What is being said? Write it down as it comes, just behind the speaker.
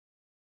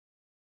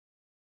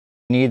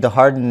You need the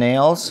hardened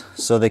nails,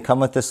 so they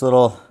come with this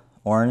little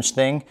orange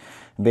thing.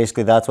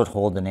 Basically that's what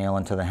holds the nail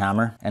into the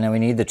hammer. And then we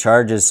need the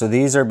charges. So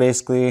these are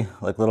basically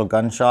like little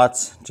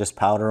gunshots, just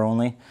powder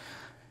only.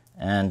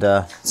 And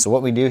so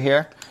what we do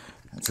here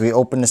is we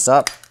open this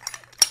up,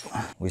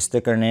 we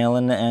stick our nail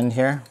in the end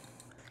here,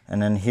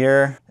 and then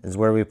here is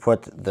where we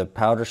put the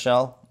powder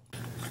shell.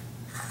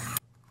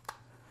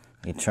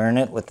 You turn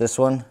it with this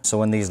one. So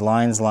when these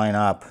lines line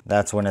up,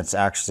 that's when it's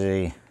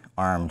actually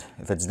armed.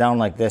 If it's down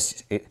like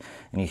this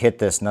and you hit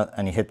this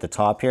and you hit the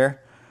top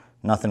here,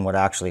 nothing would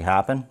actually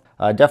happen.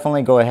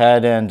 Definitely go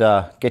ahead and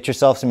get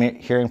yourself some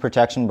hearing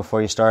protection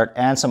before you start,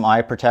 and some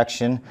eye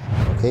protection.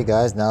 Okay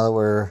guys, now that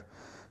we're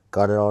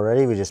got it all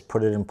ready, we just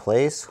put it in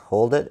place,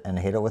 hold it, and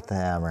hit it with the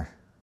hammer.